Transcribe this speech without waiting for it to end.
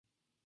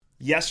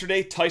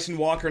Yesterday, Tyson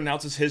Walker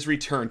announces his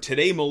return.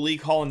 Today,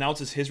 Malik Hall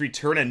announces his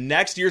return, and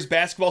next year's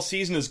basketball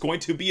season is going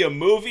to be a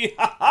movie. You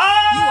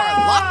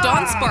are Locked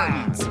On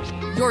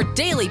Spartans, your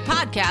daily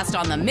podcast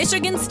on the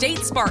Michigan State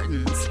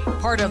Spartans,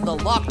 part of the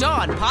Locked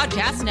On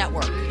Podcast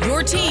Network,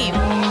 your team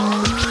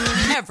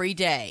every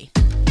day.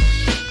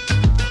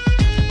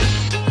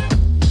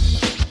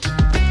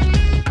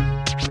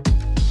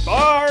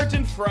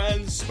 Spartan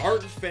friends,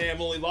 Spartan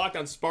family, Locked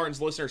On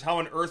Spartans listeners, how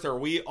on earth are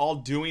we all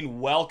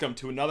doing? Welcome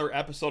to another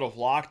episode of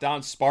Locked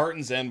On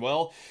Spartans, and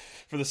well,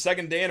 for the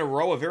second day in a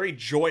row, a very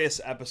joyous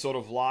episode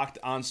of Locked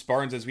On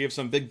Spartans as we have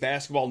some big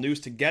basketball news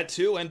to get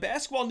to, and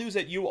basketball news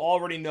that you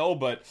already know,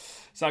 but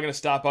it's not going to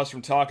stop us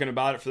from talking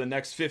about it for the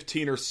next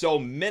 15 or so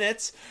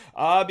minutes,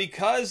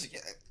 because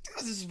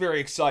this is very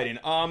exciting.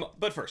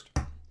 But first,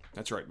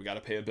 that's right, we got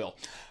to pay a bill.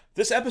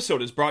 This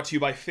episode is brought to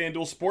you by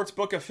FanDuel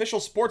Sportsbook, official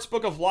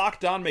sportsbook of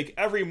Locked On. Make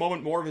every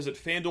moment more. Visit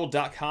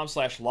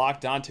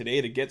FanDuel.com/LockedOn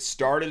today to get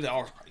started.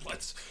 All right,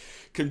 let's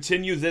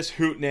continue this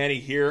hootenanny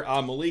here.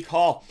 Malik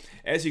Hall,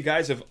 as you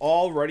guys have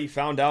already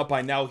found out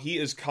by now, he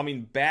is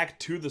coming back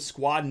to the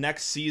squad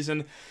next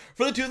season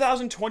for the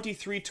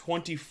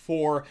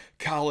 2023-24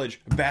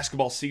 college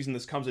basketball season.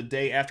 This comes a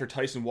day after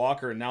Tyson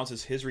Walker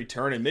announces his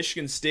return, and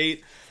Michigan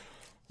State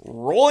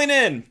rolling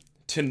in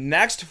to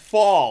next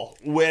fall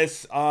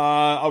with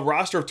a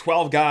roster of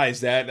 12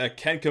 guys that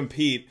can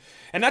compete.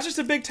 And not just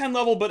a Big Ten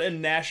level, but a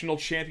national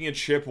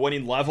championship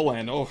winning level.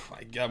 And oh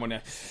my God,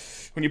 when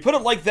you put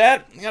it like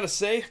that, I gotta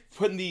say,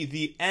 putting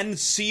the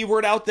NC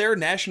word out there,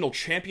 national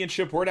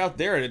championship word out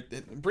there,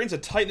 it brings a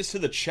tightness to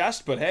the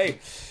chest. But hey,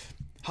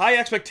 high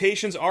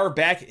expectations are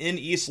back in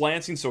East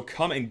Lansing, so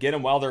come and get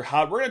them while they're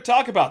hot. We're going to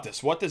talk about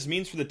this, what this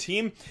means for the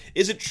team.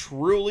 Is it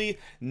truly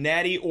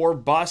natty or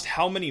bust?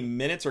 How many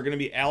minutes are going to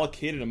be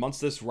allocated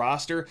amongst this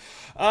roster?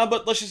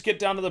 But let's just get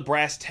down to the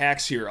brass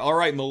tacks here. All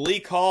right,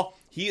 Malik Hall,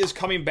 he is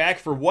coming back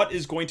for what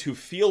is going to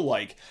feel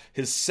like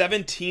his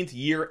 17th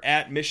year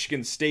at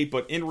Michigan State,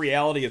 but in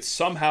reality, it's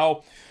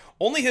somehow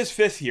only his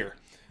 5th year.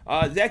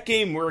 That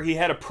game where he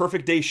had a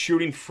perfect day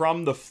shooting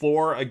from the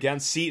floor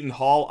against Seton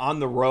Hall on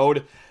the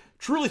road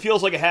truly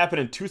feels like it happened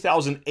in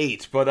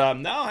 2008, but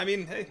no, I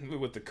mean, hey,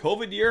 with the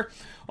COVID year,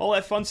 all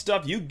that fun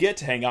stuff, you get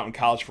to hang out in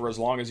college for as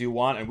long as you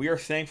want, and we are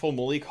thankful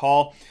Malik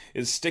Hall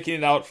is sticking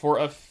it out for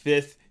a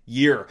 5th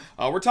year.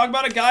 We're talking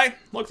about a guy,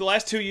 look, the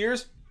last 2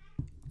 years,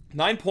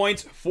 9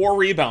 points, 4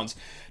 rebounds.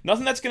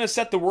 Nothing that's going to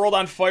set the world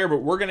on fire, but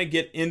we're going to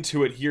get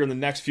into it here in the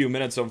next few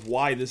minutes of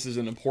why this is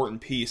an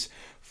important piece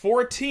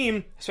for a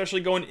team,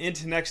 especially going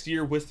into next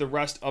year with the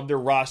rest of their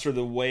roster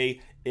the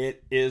way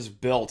it is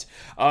built.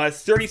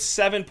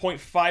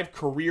 37.5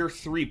 career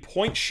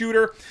three-point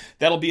shooter.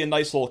 That'll be a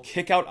nice little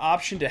kick-out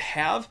option to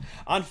have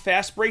on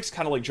fast breaks,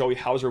 kind of like Joey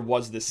Hauser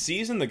was this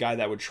season, the guy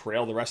that would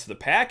trail the rest of the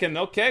pack. And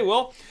okay,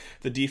 well,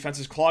 the defense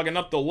is clogging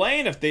up the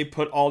lane. If they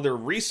put all their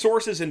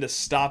resources into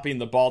stopping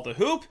the ball at the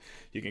hoop,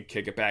 you can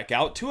kick it back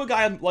out to a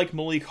guy like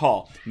Malik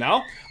Hall.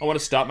 Now, I want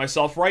to stop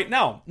myself right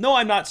now. No,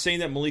 I'm not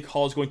saying that Malik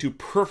Hall is going to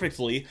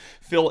perfectly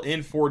fill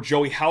in for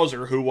Joey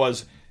Hauser, who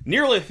was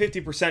nearly a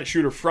 50%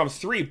 shooter from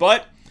 3,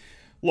 but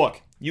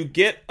look, you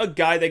get a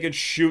guy that could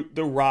shoot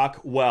the rock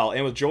well,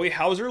 and with Joey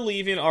Hauser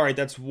leaving, all right,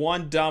 that's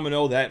one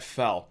domino that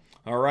fell.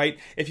 All right,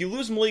 if you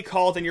lose Malik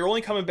Hall, then you're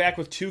only coming back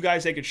with 2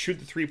 guys that could shoot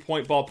the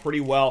three-point ball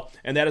pretty well,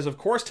 and that is, of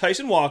course,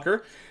 Tyson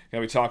Walker,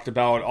 that we talked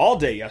about all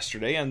day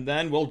yesterday, and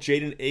then, well,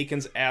 Jaden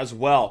Akins as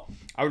well.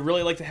 I would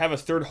really like to have a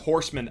third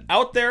horseman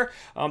out there.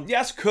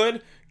 Yes,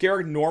 could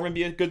Garrett Norman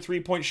be a good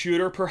three-point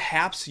shooter?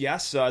 Perhaps,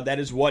 yes. That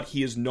is what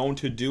he is known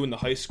to do in the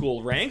high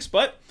school ranks,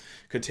 but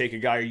could take a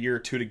guy a year or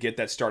 2 to get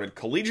that started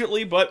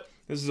collegiately, but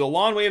this is a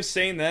long way of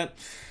saying that,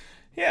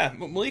 yeah,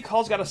 Malik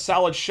Hall's got a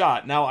solid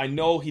shot. Now, I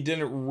know he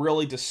didn't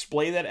really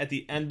display that at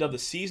the end of the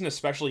season,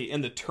 especially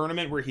in the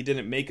tournament where he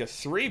didn't make a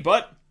 3,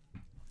 but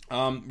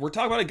we're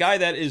talking about a guy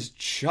that is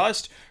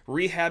just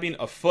rehabbing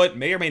a foot,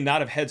 may or may not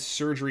have had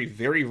surgery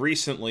very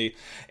recently,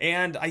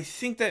 and I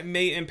think that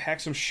may impact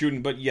some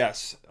shooting, but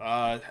yes,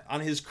 on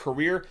his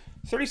career,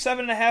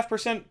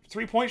 37.5%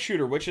 three-point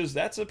shooter,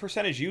 that's a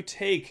percentage you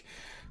take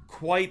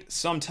quite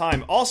some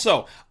time.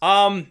 Also,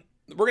 we're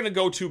going to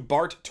go to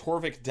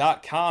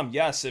barttorvik.com.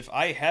 Yes, if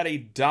I had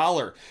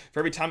 $1 for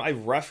every time I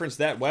reference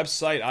that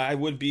website, I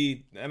would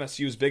be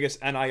MSU's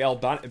biggest NIL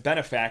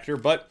benefactor,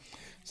 but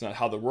it's not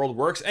how the world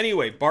works.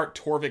 Anyway,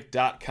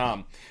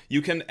 barttorvik.com.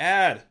 You can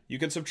add, you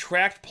can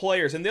subtract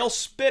players, and they'll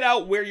spit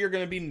out where you're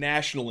going to be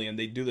nationally, and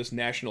they do this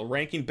national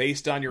ranking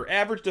based on your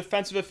average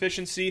defensive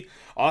efficiency,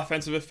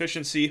 offensive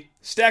efficiency,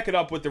 stack it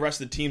up with the rest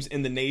of the teams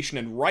in the nation,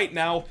 and right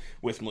now,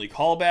 with Malik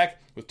Hall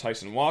back, with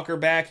Tyson Walker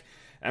back,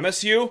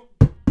 MSU,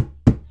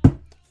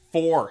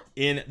 4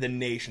 in the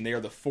nation. They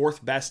are the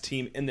 4th best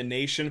team in the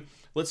nation.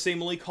 Let's say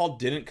Malik Hall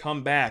didn't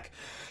come back.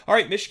 All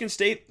right, Michigan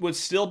State would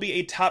still be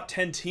a top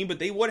 10 team, but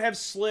they would have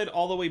slid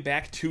all the way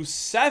back to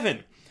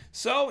 7.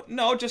 So,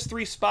 no, just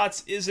 3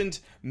 spots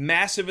isn't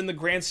massive in the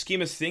grand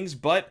scheme of things,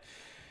 but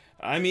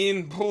I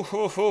mean,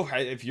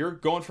 if you're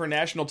going for a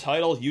national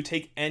title, you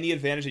take any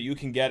advantage that you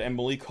can get, and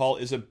Malik Hall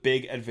is a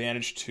big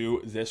advantage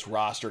to this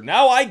roster.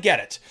 Now, I get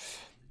it.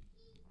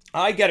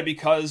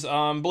 Because,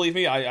 believe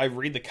me, I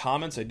read the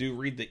comments, I do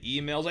read the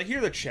emails, I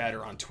hear the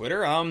chatter on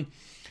Twitter, and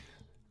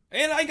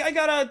I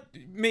gotta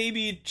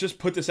maybe just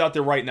put this out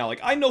there right now.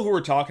 Like, I know who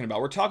we're talking about.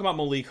 We're talking about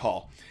Malik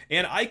Hall.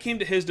 And I came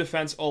to his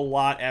defense a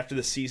lot after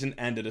the season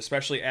ended,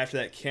 especially after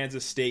that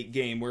Kansas State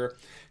game where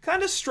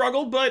kind of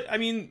struggled, but I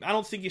mean, I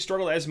don't think he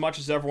struggled as much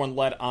as everyone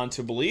led on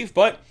to believe.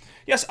 But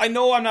yes, I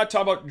know I'm not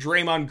talking about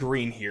Draymond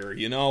Green here,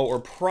 or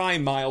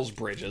prime Miles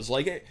Bridges.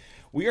 Like,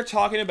 we are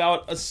talking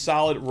about a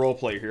solid role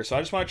player here. So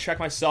I just want to check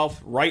myself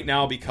right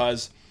now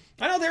because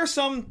I know there's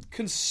some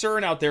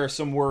concern out there,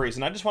 some worries,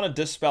 and I just want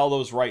to dispel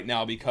those right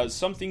now because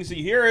some things that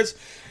you hear is,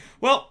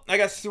 well, I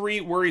got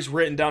 3 worries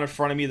written down in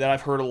front of me that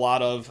I've heard a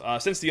lot of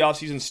since the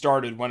offseason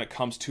started when it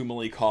comes to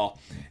Malik Hall.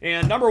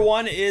 And number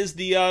 1 is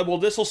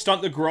this will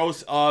stunt the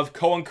growth of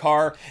Cohen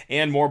Carr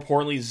and, more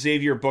importantly,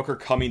 Xavier Booker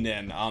coming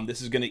in.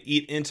 This is going to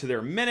eat into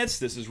their minutes.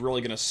 This is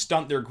really going to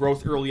stunt their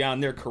growth early on in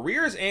their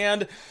careers.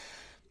 And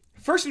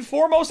first and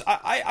foremost,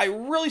 I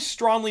really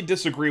strongly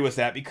disagree with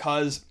that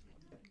because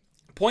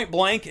point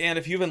blank, and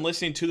if you've been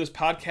listening to this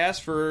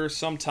podcast for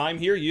some time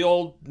here,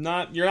 you're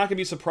not going to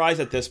be surprised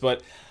at this,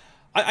 but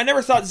I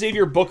never thought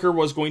Xavier Booker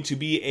was going to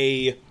be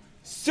a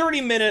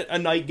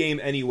 30-minute-a-night game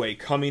anyway,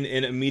 coming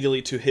in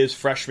immediately to his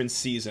freshman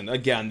season.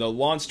 Again, the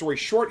long story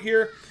short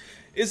here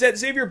is that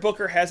Xavier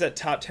Booker has that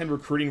top 10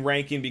 recruiting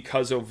ranking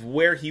because of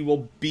where he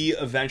will be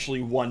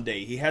eventually one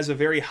day. He has a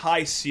very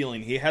high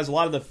ceiling. He has a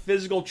lot of the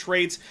physical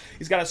traits.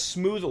 He's got a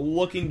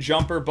smooth-looking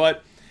jumper,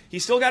 but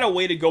he's still got a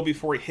way to go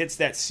before he hits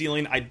that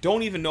ceiling. I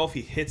don't even know if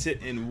he hits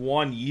it in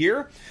 1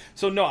 year.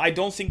 So no, I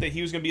don't think that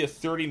he was going to be a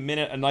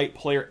 30-minute-a-night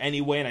player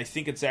anyway, and I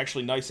think it's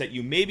actually nice that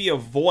you maybe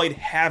avoid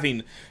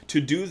having to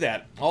do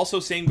that. Also,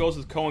 same goes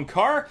with Cohen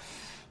Carr.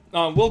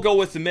 We'll go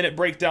with the minute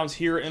breakdowns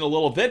here in a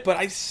little bit, but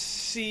I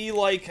see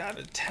like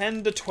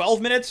 10 to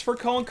 12 minutes for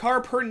Cohen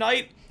Carr per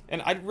night,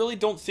 and I really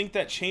don't think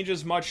that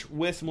changes much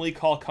with Malik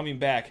Hall coming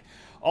back.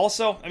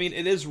 Also, I mean,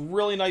 it is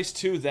really nice,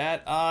 too,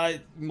 that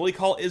Malik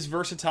Hall is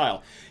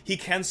versatile. He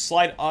can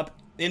slide up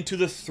into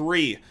the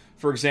 3,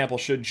 for example,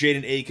 should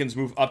Jaden Akins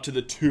move up to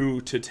the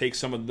 2 to take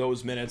some of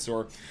those minutes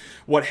or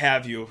what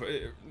have you.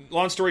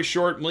 Long story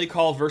short, Malik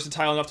Hall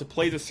versatile enough to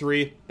play the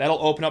 3.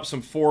 That'll open up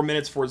some 4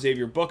 minutes for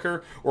Xavier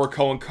Booker or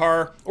Cohen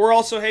Carr. Or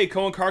also, hey,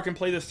 Cohen Carr can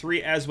play the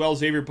 3 as well.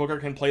 Xavier Booker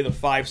can play the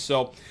 5.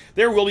 So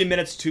there will be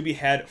minutes to be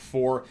had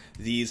for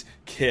these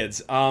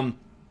kids.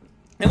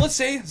 And let's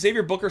say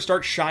Xavier Booker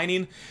starts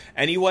shining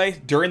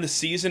anyway during the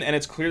season, and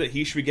it's clear that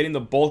he should be getting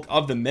the bulk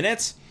of the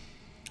minutes.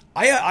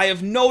 I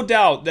have no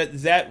doubt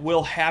that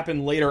will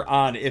happen later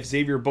on if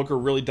Xavier Booker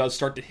really does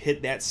start to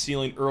hit that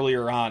ceiling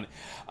earlier on.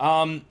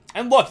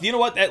 And look, you know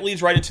what? That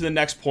leads right into the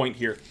next point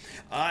here.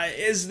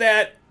 Is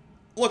that,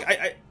 look,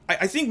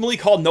 I think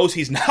Malik Hall knows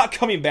he's not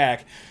coming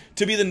back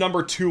to be the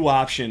number 2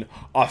 option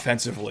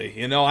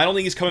offensively. I don't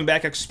think he's coming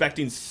back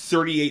expecting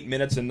 38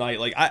 minutes a night.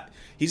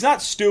 He's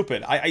not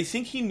stupid. I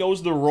think he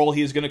knows the role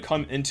he is going to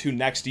come into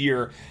next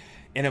year,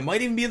 and it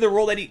might even be the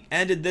role that he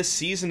ended this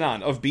season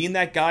on, of being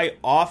that guy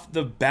off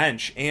the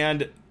bench.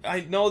 And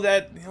I know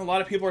that a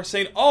lot of people are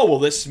saying, oh, well,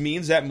 this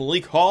means that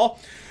Malik Hall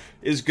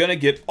is going to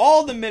get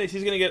all the minutes,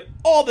 he's going to get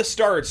all the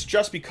starts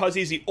just because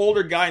he's the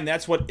older guy and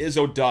that's what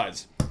Izzo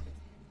does.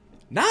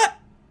 Not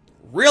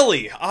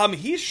really.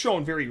 He's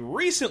shown very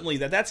recently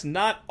that that's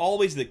not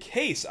always the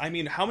case. I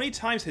mean, how many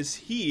times has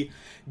he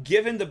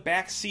given the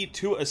backseat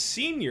to a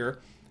senior,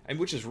 and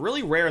which is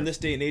really rare in this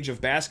day and age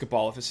of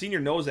basketball? If a senior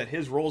knows that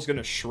his role is going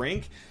to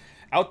shrink,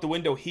 out the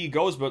window he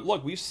goes. But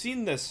look, we've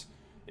seen this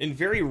in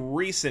very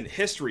recent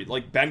history.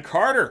 Like Ben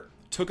Carter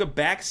took a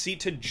backseat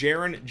to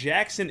Jaren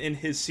Jackson in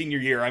his senior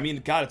year. I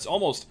mean, God, it's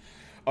almost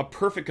a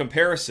perfect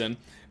comparison.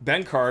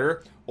 Ben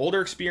Carter,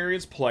 older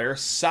experienced player,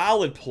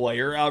 solid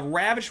player,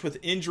 ravaged with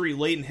injury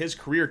late in his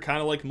career, kind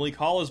of like Malik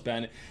Hall has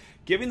been,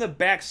 giving the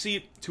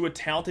backseat to a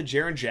talented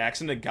Jaren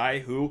Jackson, a guy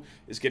who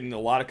is getting a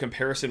lot of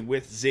comparison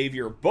with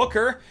Xavier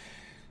Booker.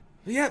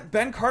 But yeah,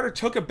 Ben Carter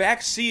took a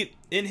backseat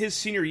in his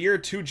senior year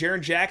to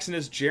Jaren Jackson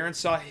as Jaren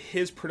saw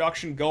his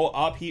production go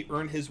up. He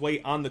earned his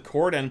way on the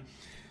court, and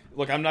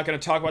look, I'm not going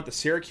to talk about the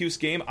Syracuse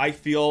game. I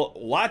feel a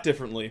lot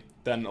differently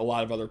than a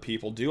lot of other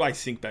people do. I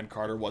think Ben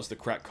Carter was the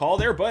correct call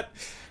there, but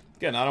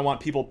again, I don't want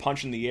people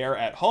punching the air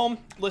at home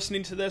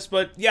listening to this,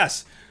 but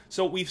yes.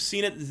 So we've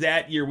seen it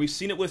that year. We've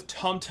seen it with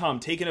Tum Tum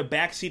taking a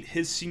backseat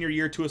his senior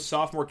year to a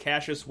sophomore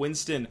Cassius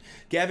Winston.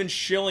 Gavin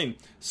Schilling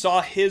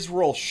saw his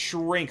role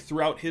shrink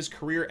throughout his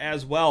career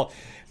as well.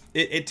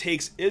 It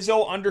takes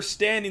Izzo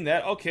understanding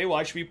that, okay, well,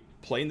 I should be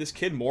playing this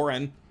kid more,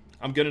 and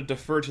I'm going to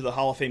defer to the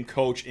Hall of Fame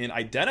coach in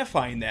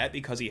identifying that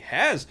because he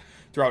has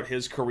throughout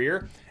his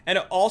career. And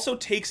it also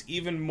takes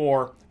even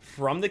more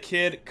from the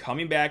kid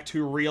coming back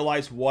to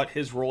realize what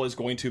his role is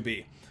going to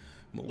be.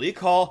 Malik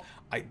Hall,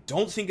 I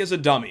don't think is a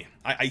dummy.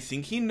 I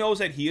think he knows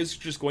that he is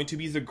just going to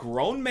be the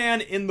grown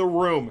man in the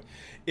room,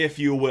 if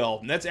you will.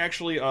 And that's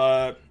actually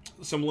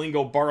some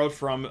lingo borrowed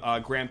from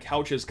Graham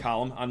Couch's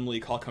column on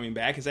Malik Hall coming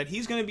back, is that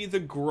he's going to be the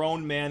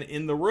grown man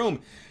in the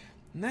room.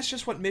 And that's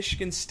just what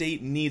Michigan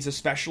State needs,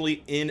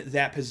 especially in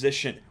that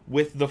position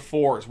with the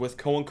fours, with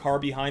Cohen Carr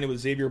behind him, with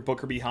Xavier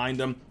Booker behind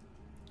him.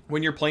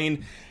 When you're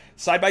playing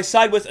side by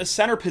side with a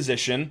center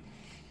position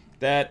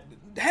that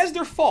has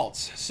their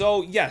faults.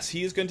 So, yes,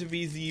 he is going to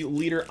be the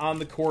leader on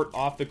the court,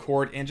 off the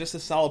court, and just a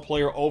solid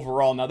player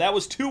overall. Now, that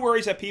was 2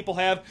 worries that people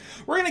have.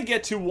 We're going to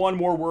get to one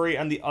more worry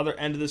on the other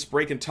end of this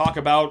break and talk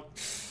about,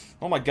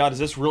 oh my God, is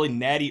this really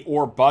natty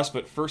or bust?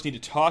 But first, need to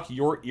talk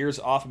your ears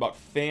off about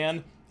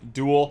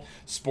FanDuel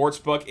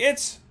Sportsbook.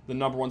 It's the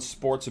number one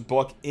sports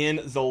book in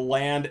the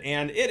land,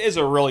 and it is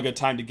a really good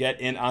time to get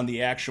in on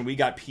the action. We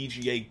got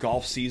PGA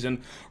golf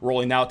season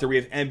rolling out there. We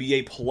have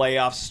NBA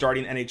playoffs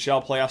starting,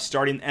 NHL playoffs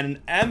starting,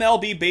 and an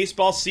MLB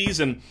baseball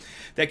season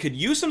that could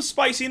use some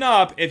spicing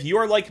up if you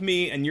are like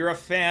me and you're a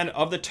fan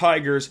of the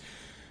Tigers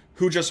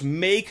who just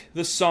make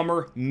the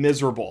summer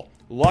miserable.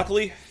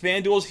 Luckily,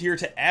 FanDuel is here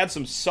to add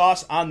some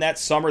sauce on that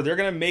summer. They're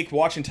going to make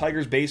watching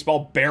Tigers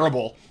baseball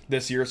bearable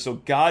this year, so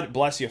God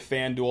bless you,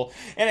 FanDuel.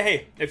 And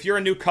hey, if you're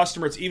a new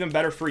customer, it's even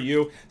better for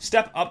you.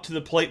 Step up to the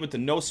plate with the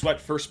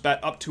no-sweat first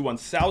bet up to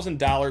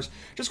 $1,000.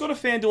 Just go to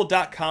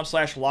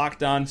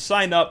FanDuel.com/lockedon,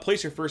 sign up,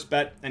 place your first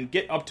bet, and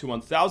get up to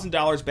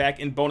 $1,000 back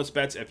in bonus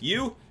bets if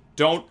you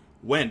don't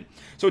win.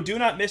 So do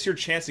not miss your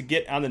chance to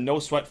get on the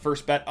no-sweat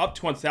first bet up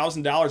to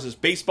 $1,000 this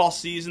baseball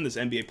season, this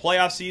NBA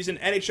playoff season,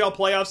 NHL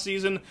playoff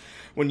season.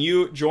 When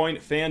you join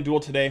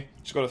FanDuel today,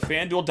 just go to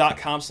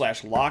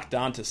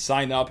FanDuel.com/lockedon to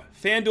sign up.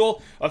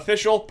 FanDuel,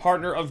 official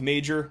partner of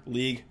Major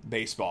League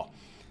Baseball.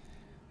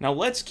 Now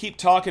let's keep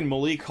talking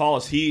Malik Hall,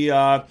 as he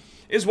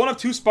is one of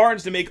 2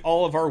 Spartans to make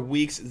all of our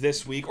weeks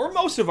this week, or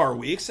most of our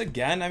weeks.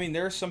 Again, I mean,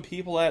 there are some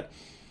people that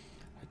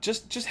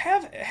just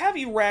have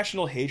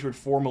irrational hatred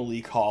for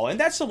Malik Hall, and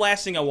that's the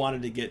last thing I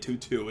wanted to get to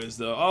too. Is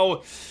the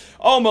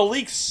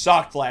Malik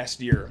sucked last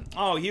year.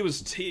 Oh, he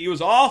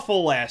was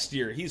awful last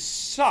year. He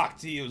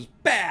sucked. He was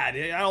bad.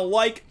 I don't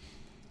like.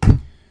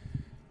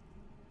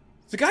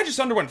 The guy just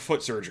underwent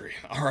foot surgery.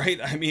 All right,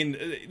 I mean,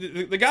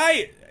 the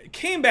guy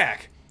came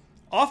back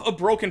off a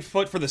broken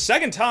foot for the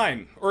second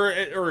time,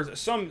 or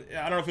some,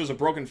 I don't know if it was a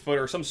broken foot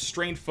or some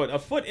strained foot, a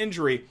foot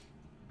injury,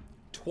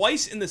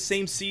 twice in the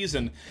same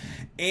season.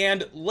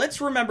 And let's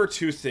remember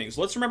 2 things.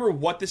 Let's remember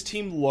what this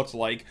team looked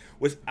like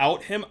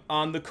without him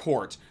on the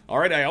court. All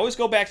right, I always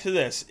go back to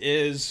this,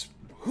 is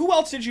who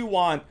else did you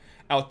want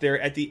out there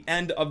at the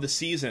end of the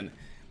season?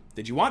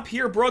 Did you want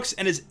Pierre Brooks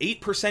and his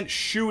 8%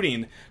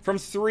 shooting from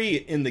 3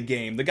 in the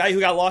game? The guy who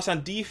got lost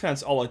on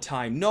defense all the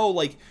time? No,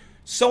 like,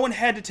 someone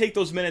had to take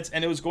those minutes,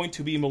 and it was going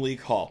to be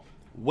Malik Hall.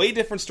 Way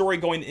different story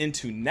going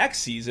into next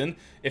season.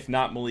 If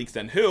not Malik,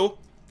 then who?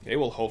 Okay,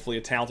 well, hopefully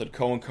a talented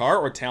Cohen Carr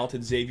or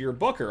talented Xavier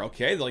Booker,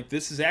 okay? Like,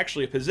 this is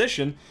actually a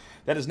position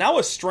that is now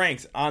a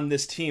strength on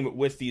this team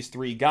with these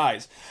 3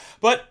 guys.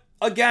 But,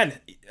 again,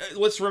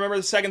 let's remember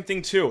the second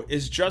thing, too,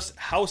 is just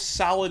how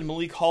solid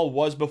Malik Hall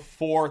was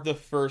before the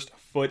first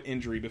foot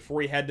injury,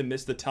 before he had to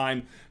miss the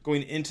time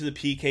going into the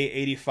PK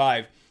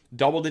 85.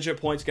 Double-digit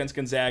points against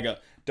Gonzaga,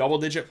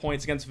 double-digit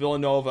points against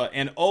Villanova,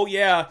 and oh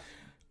yeah,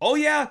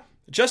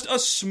 just a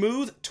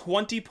smooth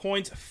 20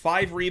 points,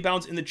 5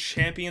 rebounds in the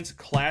Champions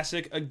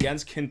Classic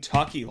against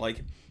Kentucky.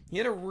 Like, he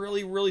had a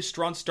really, really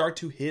strong start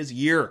to his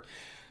year.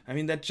 I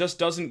mean, that just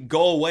doesn't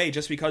go away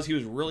just because he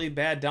was really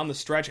bad down the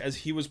stretch, as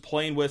he was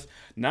playing with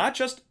not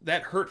just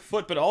that hurt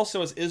foot, but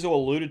also, as Izzo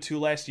alluded to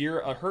last year,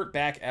 a hurt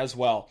back as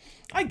well.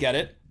 I get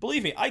it.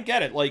 Believe me, I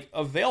get it. Like,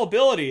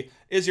 availability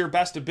is your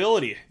best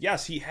ability.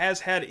 Yes, he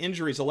has had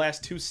injuries the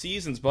last 2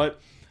 seasons,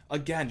 but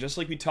again, just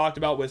like we talked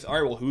about with, all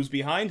right, well, who's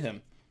behind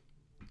him?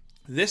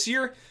 This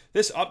year,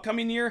 this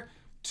upcoming year,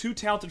 2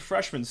 talented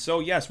freshmen. So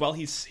yes, while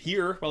he's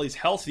here, while he's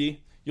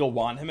healthy, you'll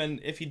want him.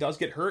 And if he does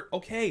get hurt,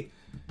 okay.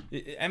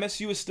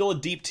 MSU is still a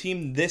deep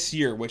team this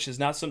year, which is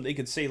not something they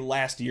could say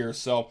last year.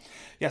 So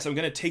yes, I'm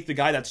going to take the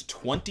guy that's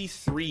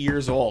 23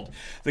 years old.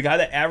 The guy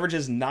that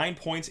averages 9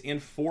 points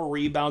and 4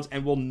 rebounds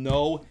and will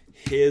know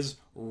his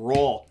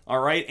role.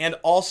 All right. And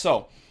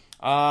also,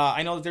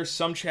 I know that there's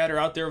some chatter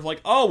out there of like,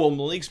 oh, well,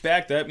 Malik's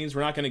back. That means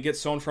we're not going to get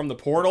someone from the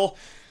portal.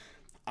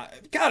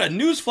 I've got a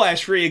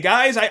newsflash for you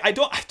guys. I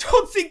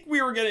don't think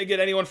we were going to get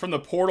anyone from the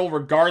portal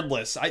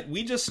regardless.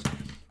 We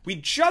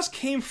just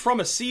came from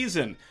a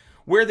season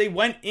where they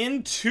went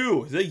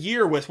into the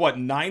year with,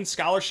 9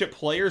 scholarship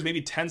players,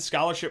 maybe 10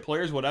 scholarship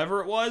players,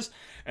 whatever it was,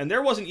 and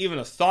there wasn't even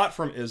a thought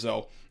from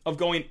Izzo of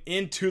going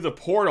into the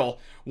portal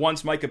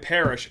once Micah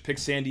Parrish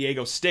picked San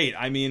Diego State.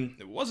 I mean,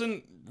 it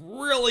wasn't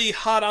really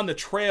hot on the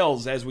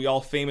trails, as we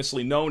all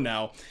famously know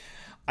now.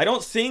 I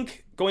don't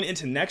think going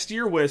into next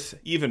year with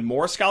even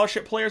more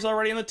scholarship players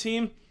already on the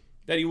team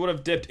that he would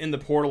have dipped in the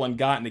portal and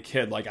gotten a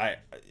kid.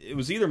 It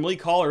was either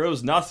Malik Hall or it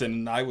was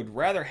nothing. I would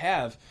rather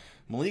have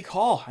Malik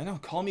Hall. I know,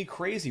 call me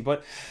crazy,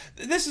 but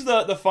this is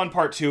the fun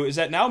part too, is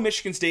that now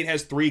Michigan State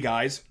has 3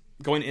 guys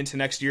going into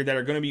next year that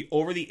are going to be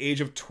over the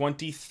age of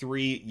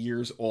 23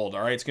 years old.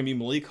 All right, it's going to be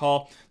Malik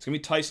Hall, it's going to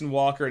be Tyson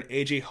Walker, and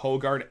AJ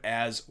Hoggard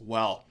as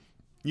well.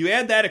 You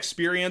add that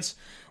experience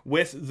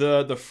with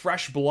the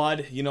fresh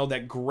blood,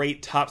 that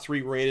great top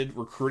 3 rated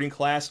recruiting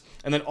class,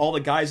 and then all the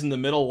guys in the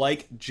middle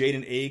like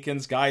Jaden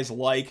Akins, guys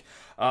like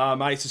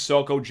Madi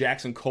Sissoko,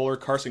 Jackson Kohler,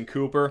 Carson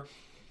Cooper.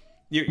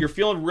 You're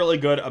feeling really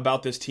good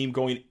about this team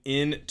going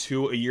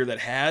into a year that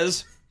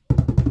has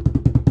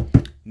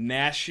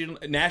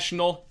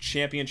national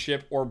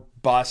championship or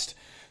bust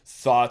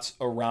thoughts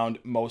around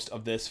most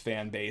of this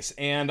fan base.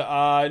 And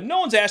no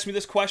one's asked me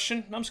this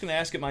question. I'm just going to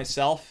ask it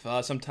myself.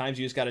 Sometimes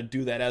you just got to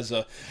do that as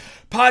a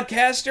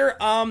podcaster.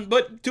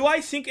 But do I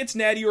think it's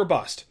natty or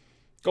bust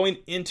going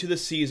into the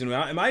season?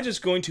 Am I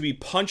just going to be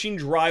punching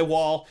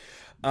drywall,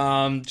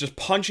 just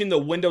punching the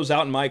windows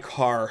out in my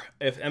car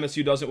if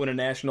MSU doesn't win a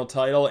national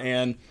title?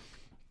 And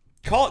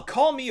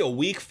call me a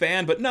weak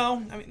fan, but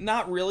no, I mean,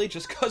 not really,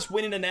 just because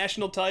winning a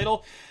national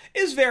title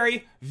is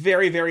very,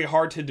 very, very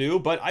hard to do,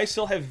 but I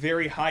still have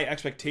very high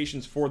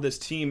expectations for this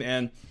team,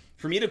 and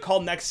for me to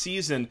call next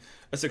season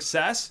a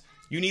success,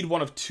 you need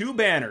one of 2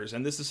 banners,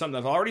 and this is something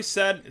I've already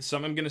said, it's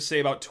something I'm going to say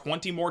about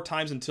 20 more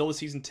times until the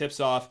season tips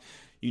off.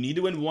 You need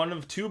to win one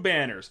of 2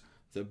 banners.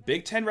 The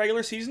Big Ten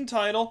regular season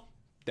title,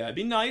 that'd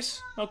be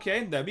nice,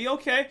 okay, that'd be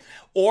okay,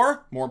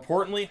 or, more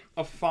importantly,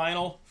 a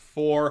Final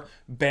Four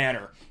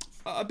banner.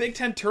 A Big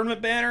Ten tournament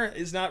banner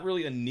is not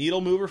really a needle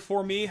mover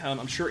for me.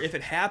 I'm sure if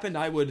it happened,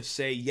 I would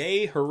say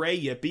yay, hooray,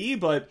 yippee.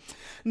 But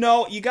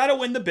no, you got to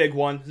win the big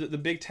one, the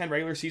Big Ten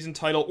regular season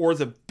title, or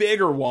the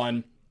bigger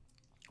one,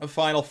 a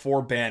Final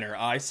Four banner.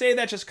 I say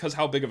that just because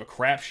how big of a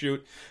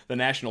crapshoot the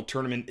national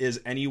tournament is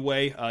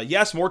anyway.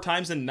 Yes, more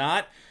times than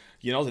not,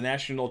 the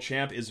national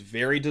champ is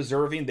very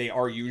deserving. They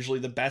are usually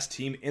the best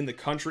team in the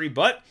country,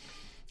 but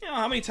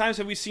how many times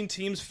have we seen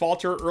teams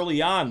falter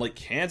early on, like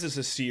Kansas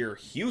this year,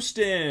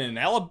 Houston,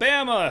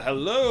 Alabama,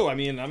 hello. I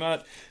mean, I'm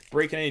not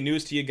breaking any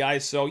news to you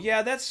guys, so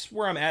yeah, that's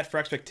where I'm at for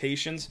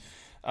expectations.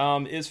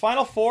 Is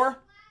Final Four,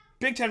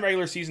 Big Ten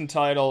regular season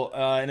title,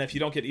 and if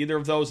you don't get either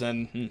of those,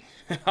 then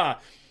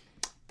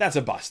that's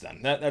a bust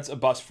then. That's a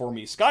bust for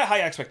me. Sky high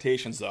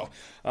expectations, though.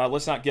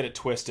 Let's not get it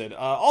twisted.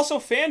 Also,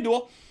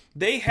 FanDuel,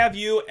 they have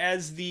you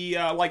as the,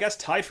 I guess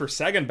tied for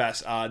second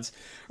best odds,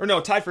 or no,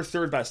 tied for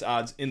third best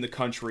odds in the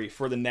country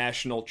for the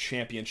national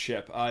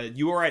championship.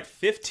 You are at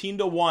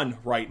 15-1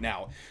 right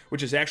now,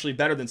 which is actually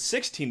better than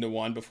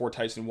 16-1 before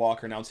Tyson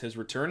Walker announced his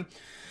return.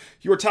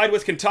 You are tied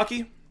with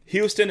Kentucky,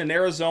 Houston, and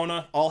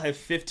Arizona. All have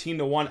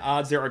 15-1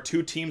 odds. There are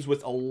 2 teams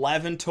with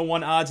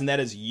 11-1 odds, and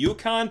that is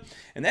UConn,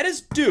 and that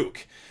is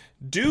Duke.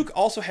 Duke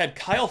also had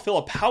Kyle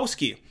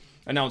Filipowski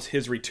announce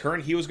his return.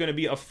 He was going to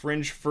be a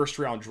fringe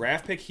first-round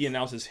draft pick. He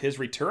announces his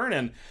return,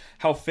 and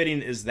how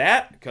fitting is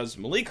that? Because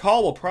Malik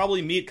Hall will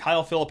probably meet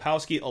Kyle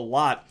Filipowski a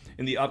lot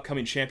in the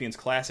upcoming Champions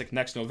Classic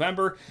next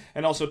November,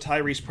 and also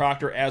Tyrese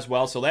Proctor as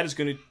well. So that is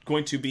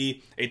going to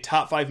be a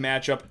top 5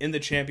 matchup in the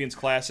Champions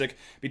Classic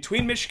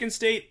between Michigan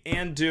State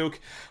and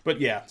Duke.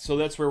 But yeah, so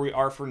that's where we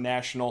are for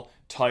national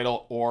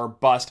title or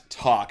bust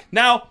talk.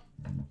 Now,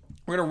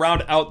 we're going to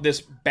round out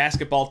this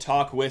basketball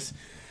talk with,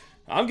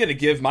 I'm going to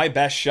give my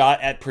best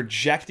shot at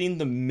projecting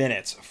the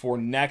minutes for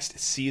next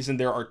season.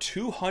 There are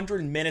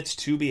 200 minutes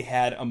to be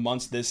had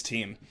amongst this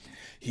team.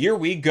 Here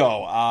we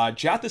go.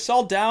 Jot this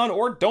all down,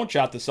 or don't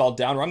jot this all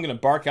down, or I'm going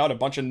to bark out a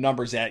bunch of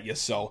numbers at you,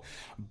 so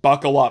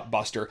buckle up,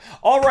 Buster.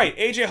 All right,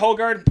 AJ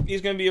Hoggard,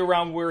 he's going to be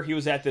around where he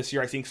was at this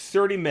year, I think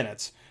 30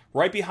 minutes.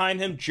 Right behind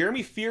him,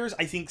 Jeremy Fears,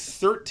 I think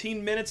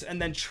 13 minutes,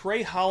 and then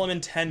Trey Holloman,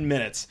 10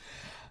 minutes.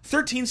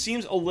 13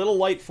 seems a little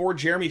light for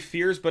Jeremy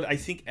Fears, but I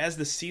think as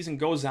the season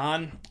goes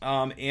on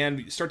and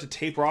you start to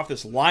taper off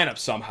this lineup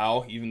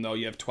somehow, even though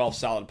you have 12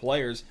 solid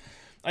players,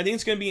 I think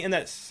it's going to be in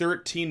that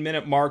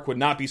 13-minute mark. Would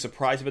not be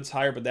surprised if it's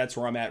higher, but that's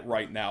where I'm at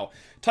right now.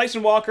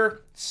 Tyson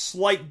Walker,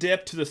 slight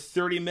dip to the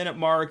 30-minute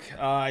mark.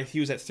 He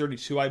was at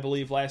 32, I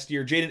believe, last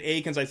year. Jaden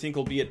Akins, I think,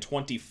 will be at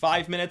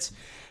 25 minutes.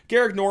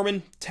 Garrick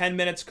Norman, 10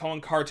 minutes.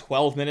 Cohen Carr,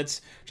 12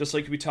 minutes, just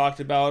like we talked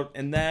about.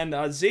 And then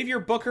Xavier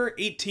Booker,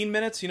 18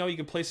 minutes. You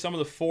can play some of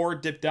the 4,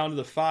 dip down to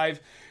the 5.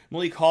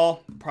 Malik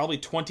Hall, probably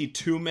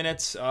 22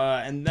 minutes.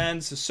 And then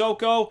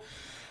Sissoko,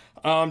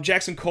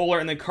 Jackson Kohler,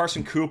 and then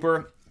Carson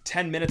Cooper,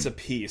 10 minutes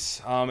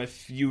apiece.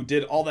 If you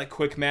did all that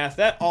quick math,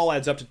 that all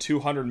adds up to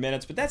 200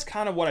 minutes, but that's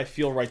kind of what I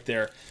feel right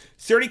there.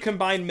 30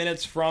 combined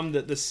minutes from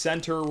the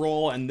center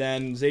role, and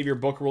then Xavier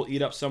Booker will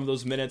eat up some of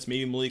those minutes.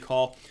 Maybe Malik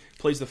Hall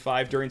plays the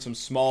 5 during some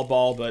small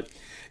ball, but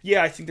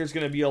yeah, I think there's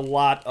going to be a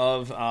lot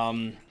of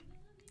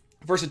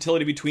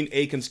versatility between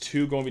Akins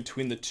 2, going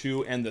between the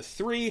 2 and the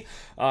 3,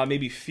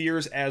 maybe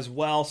Fears as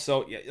well.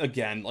 So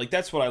again,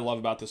 that's what I love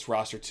about this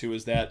roster too,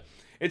 is that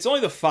it's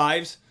only the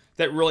 5s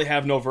that really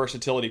have no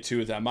versatility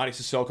to them. Madi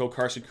Sissoko,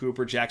 Carson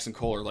Cooper, Jackson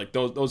Kohler,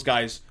 those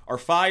guys are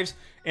 5s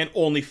and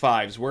only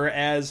 5s.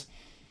 Whereas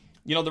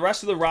the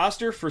rest of the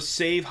roster for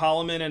Save,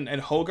 Holloman,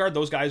 and Hogard,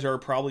 those guys are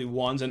probably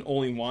ones and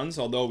only ones,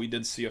 although we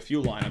did see a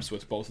few lineups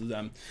with both of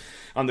them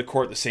on the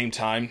court at the same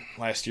time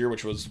last year,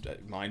 which was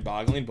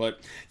mind-boggling. But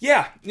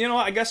yeah,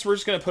 I guess we're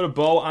just going to put a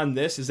bow on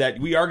this, is that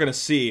we are going to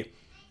see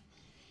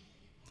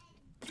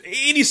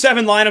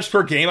 87 lineups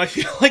per game, I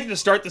feel like, to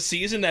start the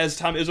season, as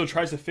Tom Izzo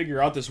tries to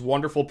figure out this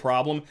wonderful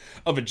problem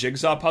of a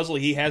jigsaw puzzle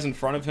he has in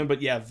front of him.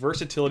 But yeah,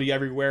 versatility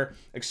everywhere,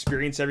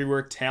 experience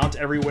everywhere, talent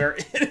everywhere.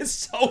 It is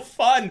so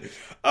fun.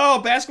 Oh,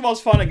 basketball's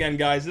fun again,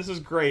 guys. This is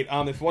great.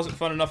 If it wasn't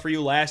fun enough for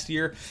you last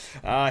year,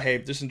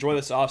 hey, just enjoy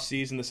this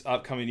offseason, this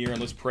upcoming year, and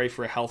let's pray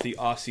for a healthy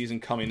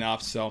offseason coming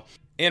up.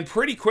 And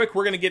pretty quick,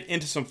 we're going to get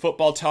into some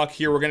football talk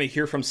here. We're going to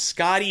hear from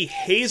Scottie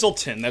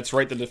Hazelton. That's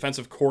right, the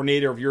defensive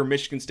coordinator of your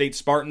Michigan State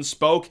Spartans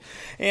spoke.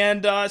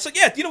 And yeah,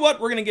 you know what?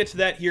 We're going to get to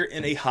that here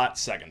in a hot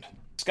second.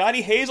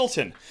 Scottie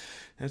Hazelton.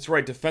 That's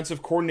right,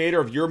 defensive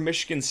coordinator of your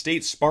Michigan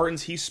State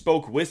Spartans. He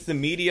spoke with the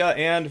media,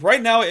 and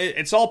right now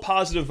it's all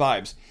positive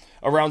vibes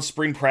around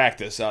spring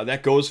practice.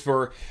 That goes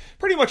for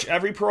pretty much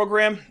every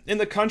program in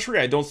the country.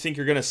 I don't think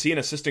you're going to see an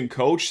assistant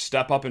coach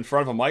step up in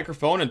front of a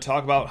microphone and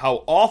talk about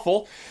how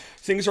awful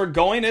things are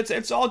going.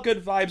 It's all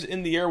good vibes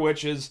in the air,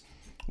 which is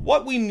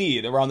what we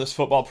need around this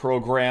football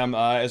program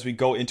as we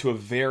go into a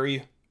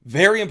very,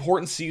 very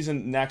important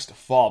season next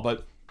fall.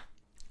 But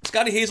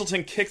Scottie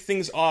Hazelton kicked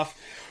things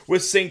off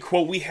with saying,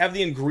 quote, "We have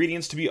the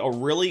ingredients to be a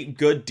really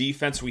good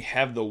defense. We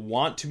have the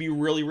want to be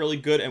really, really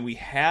good, and we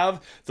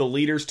have the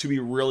leaders to be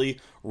really,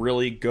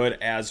 really good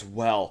as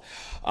well."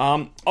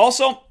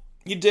 Also,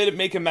 you did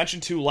make a mention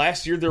to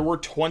last year, there were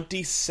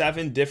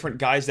 27 different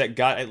guys that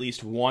got at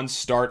least one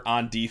start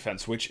on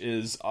defense, which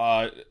is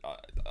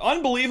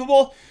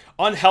unbelievable,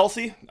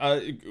 unhealthy,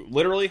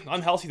 literally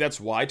unhealthy.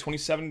 That's why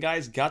 27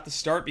 guys got the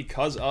start,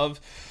 because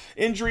of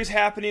injuries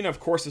happening.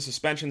 Of course, the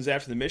suspensions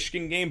after the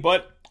Michigan game,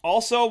 but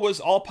also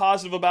was all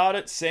positive about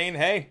it, saying,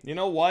 hey, you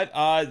know what?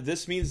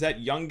 This means that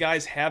young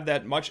guys have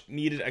that much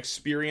needed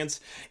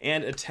experience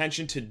and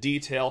attention to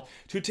detail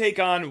to take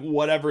on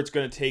whatever it's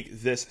going to take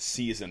this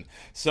season.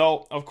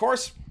 So, of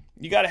course,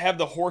 you got to have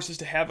the horses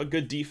to have a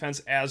good defense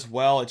as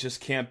well. It just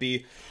can't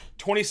be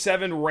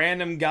 27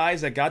 random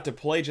guys that got to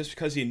play just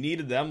because you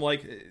needed them.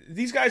 Like,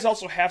 these guys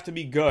also have to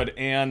be good.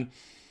 And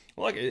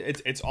look,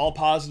 it's all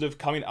positive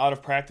coming out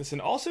of practice, and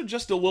also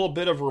just a little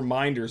bit of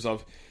reminders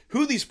of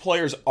who these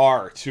players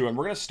are, too. And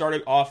we're going to start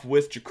it off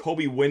with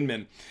Jacoby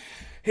Windman.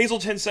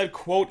 Hazelton said,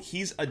 quote,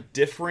 "He's a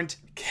different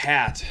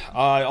cat."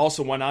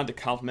 Also went on to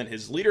compliment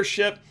his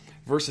leadership,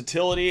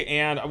 versatility,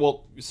 and,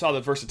 well, we saw the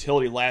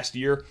versatility last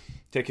year,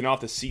 taking off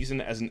the season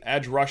as an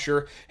edge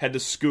rusher, had to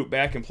scoot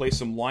back and play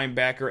some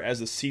linebacker as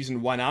the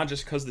season went on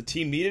just because the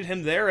team needed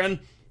him there, and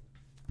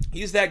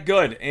he's that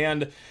good.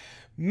 And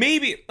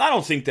maybe, I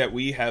don't think that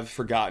we have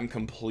forgotten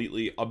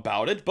completely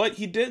about it, but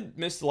he did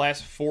miss the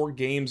last 4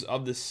 games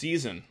of the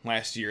season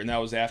last year, and that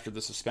was after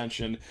the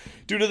suspension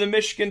due to the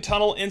Michigan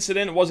Tunnel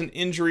incident. It wasn't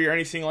injury or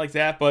anything like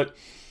that, but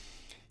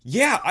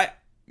yeah,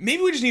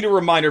 maybe we just need a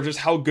reminder of just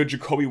how good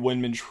Jacoby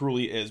Windman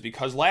truly is,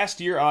 because last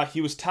year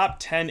he was top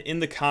 10 in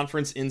the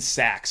conference in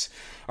sacks.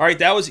 All right,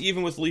 that was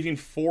even with leaving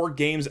 4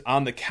 games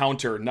on the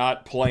counter,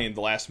 not playing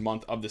the last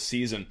month of the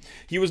season.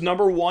 He was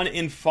number 1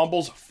 in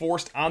fumbles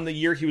forced on the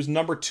year. He was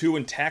number 2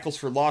 in tackles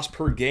for loss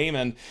per game.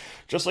 And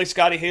just like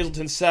Scottie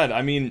Hazelton said,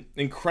 I mean,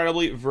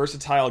 incredibly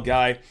versatile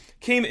guy.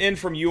 Came in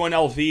from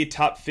UNLV,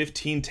 top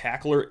 15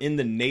 tackler in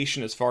the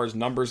nation as far as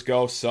numbers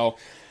go. So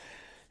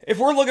if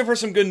we're looking for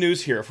some good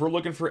news here, if we're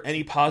looking for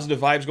any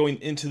positive vibes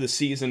going into the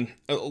season,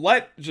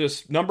 let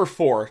just number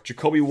 4,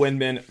 Jacoby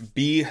Windman,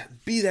 be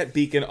that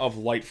beacon of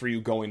light for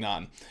you going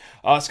on.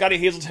 Scottie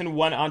Hazelton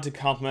went on to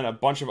compliment a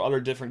bunch of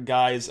other different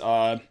guys.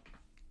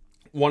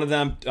 One of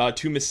them,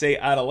 Tumisei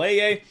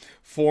Adeleye,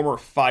 former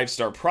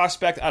 5-star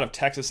prospect out of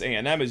Texas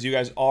A&M, as you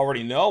guys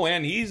already know,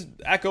 and he's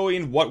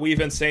echoing what we've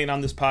been saying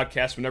on this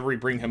podcast whenever we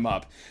bring him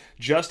up.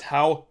 Just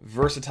how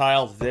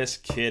versatile this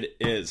kid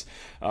is.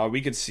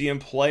 We could see him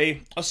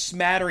play a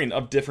smattering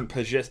of different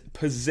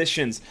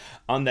positions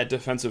on that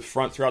defensive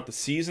front throughout the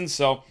season,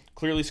 so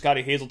clearly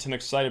Scottie Hazelton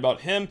excited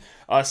about him.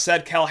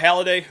 Said Cal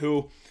Halliday,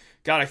 who,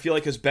 God, I feel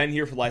like has been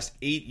here for the last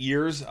 8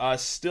 years,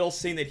 still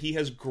saying that he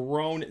has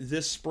grown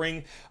this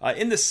spring.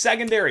 In the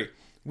secondary,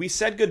 we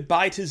said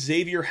goodbye to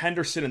Xavier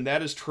Henderson, and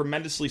that is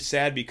tremendously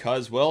sad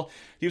because, well,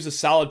 he was a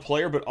solid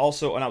player, but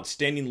also an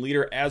outstanding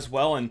leader as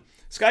well. And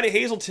Scottie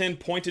Hazelton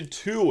pointed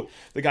to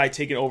the guy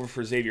taking over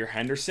for Xavier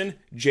Henderson,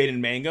 Jaden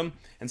Mangum,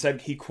 and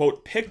said he,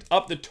 quote, picked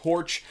up the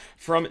torch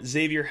from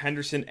Xavier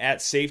Henderson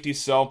at safety.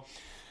 So,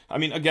 I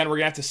mean, again, we're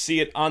going to have to see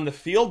it on the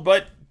field,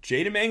 but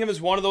Jaden Mangum is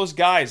one of those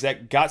guys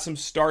that got some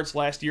starts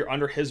last year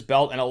under his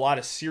belt and a lot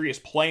of serious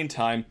playing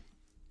time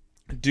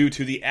due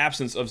to the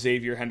absence of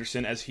Xavier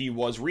Henderson as he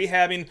was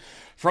rehabbing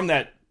from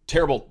that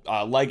terrible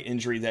leg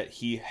injury that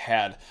he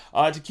had.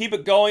 To keep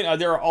it going,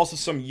 there are also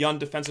some young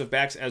defensive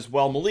backs as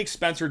well. Malik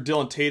Spencer,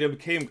 Dylan Tatum,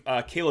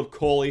 Caleb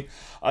Coley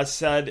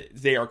said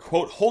they are,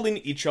 quote, holding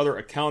each other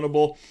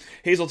accountable.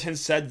 Hazelton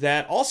said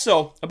that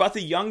also about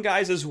the young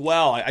guys as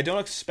well. I don't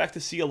expect to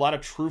see a lot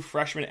of true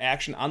freshman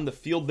action on the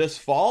field this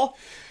fall.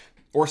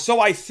 or so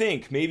I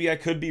think. Maybe I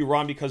could be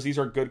wrong because these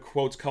are good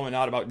quotes coming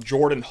out about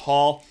Jordan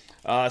Hall.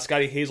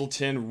 Scottie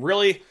Hazelton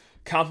really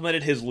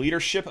complimented his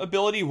leadership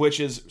ability, which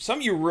is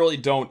something you really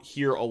don't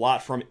hear a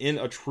lot from in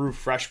a true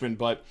freshman.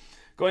 But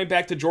going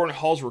back to Jordan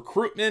Hall's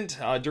recruitment,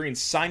 during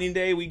signing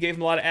day, we gave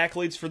him a lot of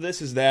accolades for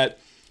this, is that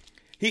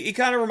he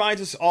kind of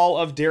reminds us all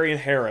of Darian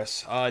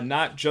Harris,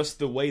 not just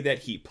the way that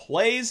he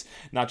plays,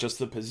 not just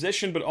the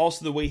position, but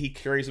also the way he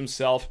carries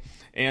himself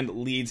and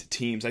leads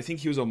teams. I think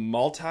he was a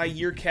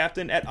multi-year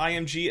captain at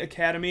IMG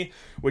Academy,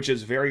 which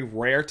is very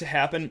rare to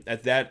happen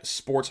at that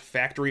sports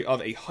factory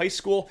of a high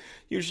school.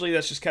 Usually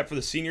that's just kept for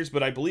the seniors,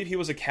 but I believe he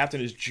was a captain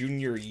his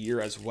junior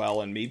year as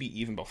well, and maybe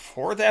even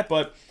before that.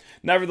 But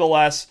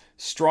nevertheless,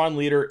 strong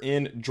leader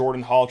in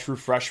Jordan Hall, true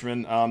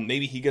freshman.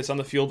 Maybe he gets on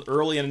the field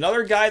early. And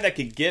another guy that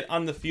could get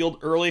on the field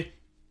early,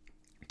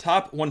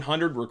 top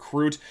 100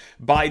 recruit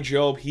by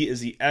Job. He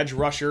is the edge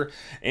rusher.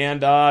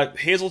 And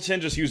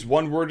Hazelton just used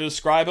one word to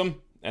describe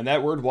him, and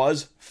that word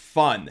was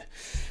fun.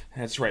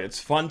 That's right. It's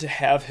fun to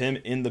have him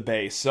in the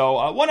Bay.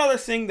 So one other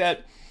thing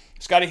that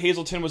Scottie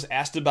Hazelton was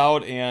asked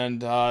about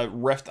and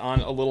riffed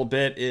on a little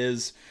bit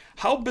is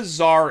how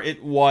bizarre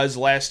it was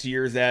last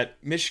year that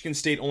Michigan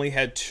State only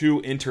had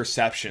 2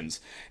 interceptions.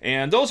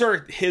 And those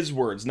are his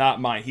words,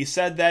 not mine. He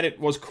said that it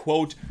was,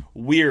 quote,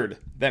 weird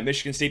that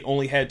Michigan State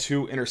only had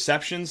 2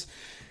 interceptions.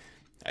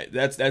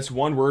 That's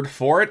one word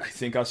for it. I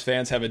think us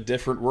fans have a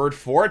different word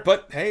for it,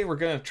 but hey, we're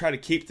going to try to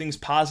keep things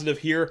positive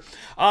here.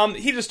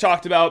 He just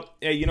talked about,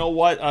 hey, you know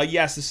what?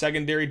 Yes, the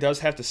secondary does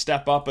have to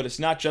step up, but it's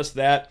not just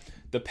that.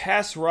 The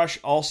pass rush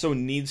also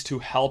needs to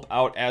help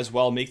out as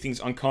well, make things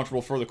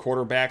uncomfortable for the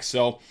quarterback.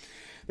 So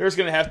there's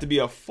going to have to be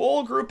a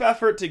full group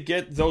effort to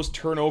get those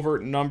turnover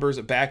numbers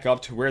back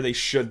up to where they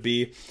should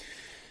be.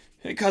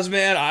 Because,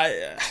 man,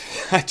 I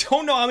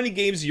don't know how many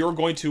games you're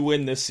going to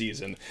win this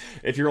season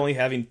if you're only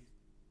having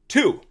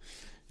 2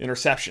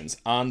 interceptions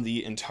on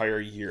the entire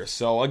year.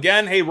 So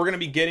again, hey, we're going to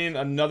be getting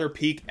another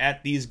peek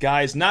at these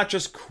guys. Not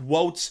just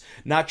quotes,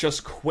 not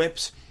just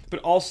quips, but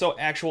also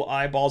actual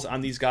eyeballs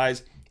on these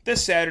guys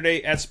this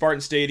Saturday at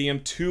Spartan Stadium,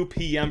 2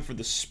 p.m. for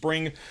the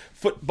Spring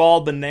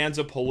Football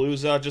Bonanza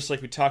Palooza. Just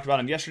like we talked about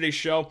on yesterday's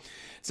show,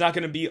 it's not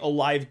going to be a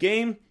live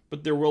game,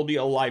 but there will be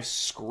a live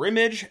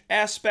scrimmage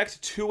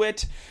aspect to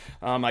it.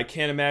 I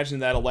can't imagine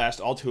that'll last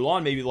all too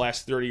long, maybe the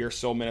last 30 or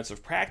so minutes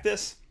of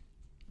practice.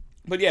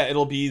 But yeah,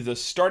 it'll be the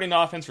starting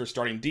offense versus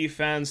starting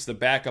defense, the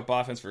backup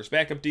offense versus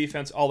backup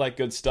defense, all that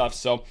good stuff.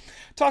 So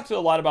talked a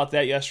lot about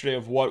that yesterday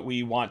of what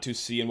we want to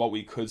see and what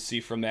we could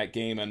see from that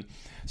game. And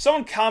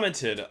someone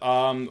commented,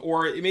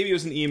 or maybe it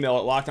was an email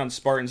at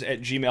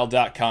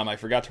lockedonspartans@gmail.com. I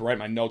forgot to write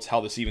my notes how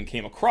this even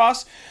came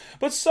across.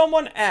 But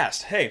someone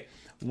asked, hey,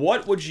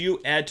 what would you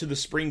add to the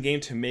spring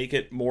game to make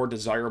it more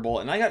desirable?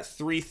 And I got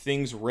 3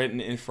 things written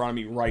in front of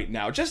me right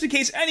now, just in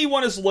case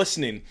anyone is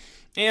listening.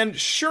 And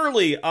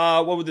surely,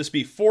 what would this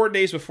be? 4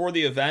 days before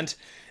the event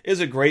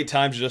is a great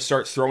time to just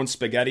start throwing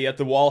spaghetti at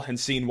the wall and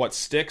seeing what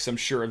sticks. I'm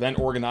sure event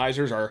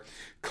organizers are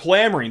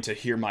clamoring to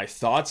hear my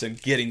thoughts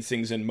and getting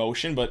things in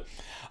motion. But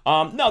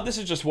no, this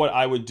is just what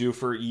I would do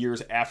for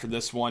years after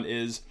this one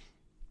is,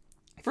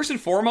 first and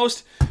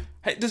foremost,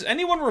 hey, does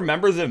anyone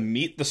remember the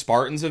Meet the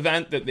Spartans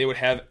event that they would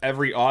have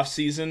every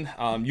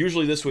offseason?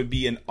 Usually this would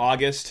be in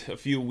August, a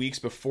few weeks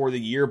before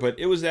the year, but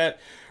it was that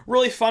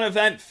really fun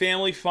event,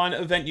 family fun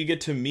event. You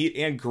get to meet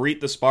and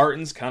greet the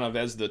Spartans, kind of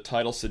as the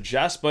title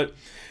suggests, but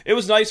it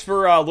was nice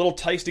for little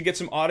Tice to get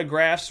some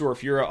autographs, or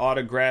if you're an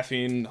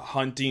autographing,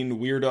 hunting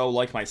weirdo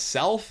like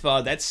myself,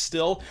 that's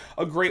still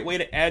a great way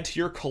to add to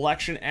your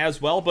collection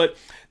as well. But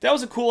that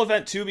was a cool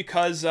event too,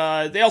 because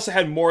they also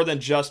had more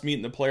than just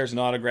meeting the players and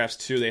autographs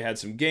too. They had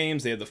some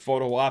games, they had the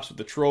photo ops with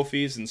the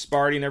trophies and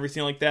Sparty and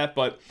everything like that,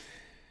 but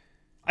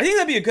I think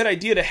that'd be a good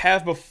idea to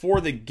have before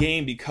the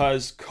game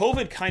because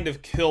COVID kind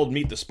of killed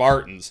Meet the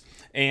Spartans,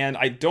 and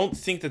I don't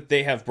think that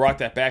they have brought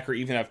that back or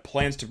even have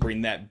plans to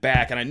bring that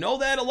back. And I know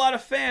that a lot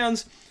of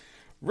fans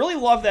really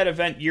love that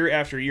event year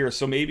after year,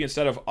 so maybe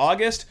instead of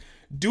August,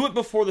 do it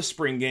before the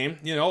spring game,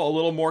 you know, a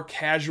little more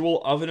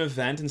casual of an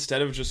event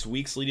instead of just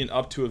weeks leading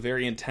up to a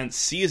very intense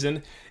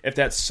season, if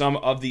that's some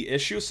of the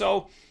issue.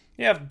 So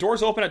yeah, if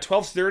doors open at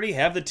 12:30,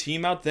 have the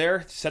team out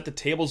there, set the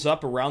tables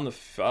up around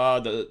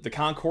the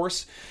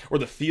concourse or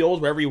the field,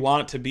 wherever you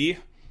want it to be,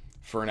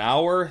 for an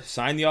hour,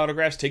 sign the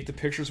autographs, take the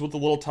pictures with the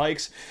little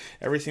tykes,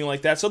 everything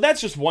like that. So that's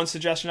just one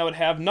suggestion I would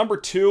have. Number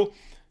 2,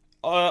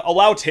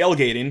 allow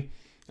tailgating.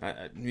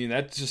 I mean,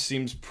 that just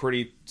seems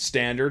pretty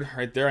standard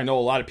right there. I know a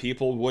lot of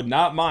people would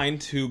not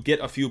mind to get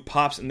a few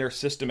pops in their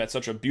system at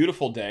such a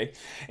beautiful day.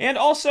 And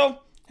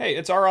also, hey,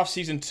 it's our off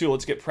season too.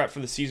 Let's get prepped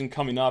for the season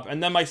coming up.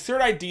 And then my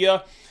third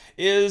idea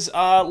is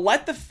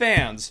let the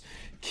fans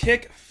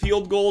kick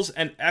field goals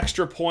and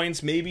extra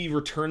points, maybe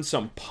return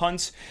some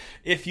punts,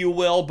 if you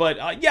will.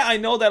 But yeah, I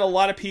know that a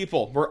lot of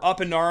people were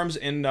up in arms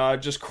and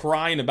just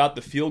crying about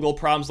the field goal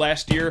problems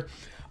last year.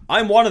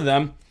 I'm one of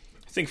them.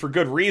 I think for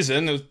good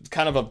reason. It was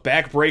kind of a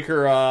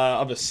backbreaker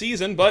of a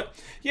season. But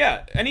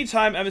yeah,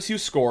 anytime MSU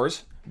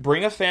scores,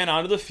 bring a fan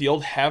onto the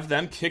field, have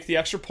them kick the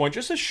extra point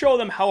just to show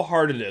them how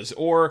hard it is.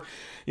 Or,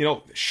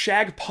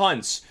 shag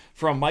punts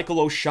from Michael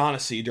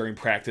O'Shaughnessy during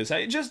practice.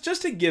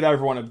 Just to give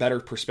everyone a better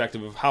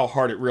perspective of how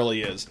hard it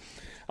really is.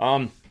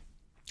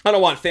 I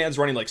don't want fans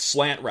running like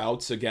slant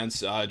routes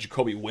against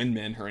Jacoby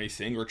Windman or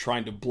anything, or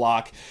trying to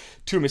block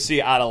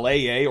Tumasi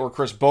Adeleye or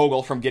Chris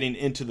Bogle from getting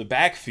into the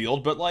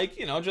backfield, but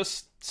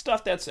just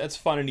stuff that's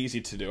fun and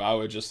easy to do. I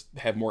would just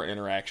have more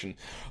interaction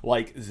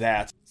like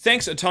that.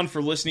 Thanks a ton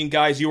for listening,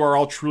 guys. You are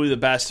all truly the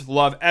best.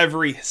 Love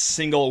every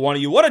single one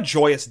of you. What a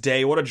joyous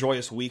day. What a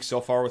joyous week so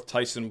far with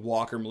Tyson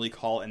Walker, Malik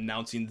Hall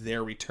announcing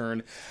their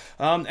return.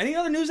 Any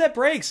other news that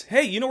breaks?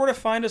 Hey, you know where to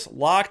find us.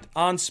 Locked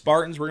on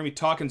Spartans. We're going to be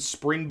talking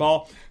spring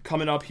ball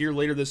coming up here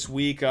later this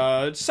week.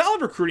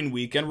 Solid recruiting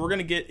weekend. We're going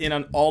to get in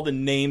on all the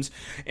names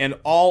and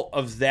all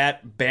of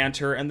that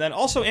banter. And then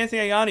also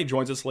Anthony Ayani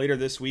joins us later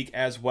this week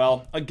as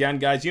well. Again,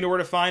 guys, you know where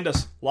to find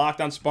us.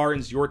 Locked on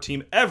Spartans, your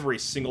team every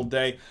single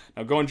day.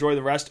 Now go enjoy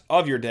the rest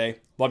of your day.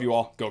 Love you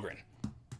all. Go Green.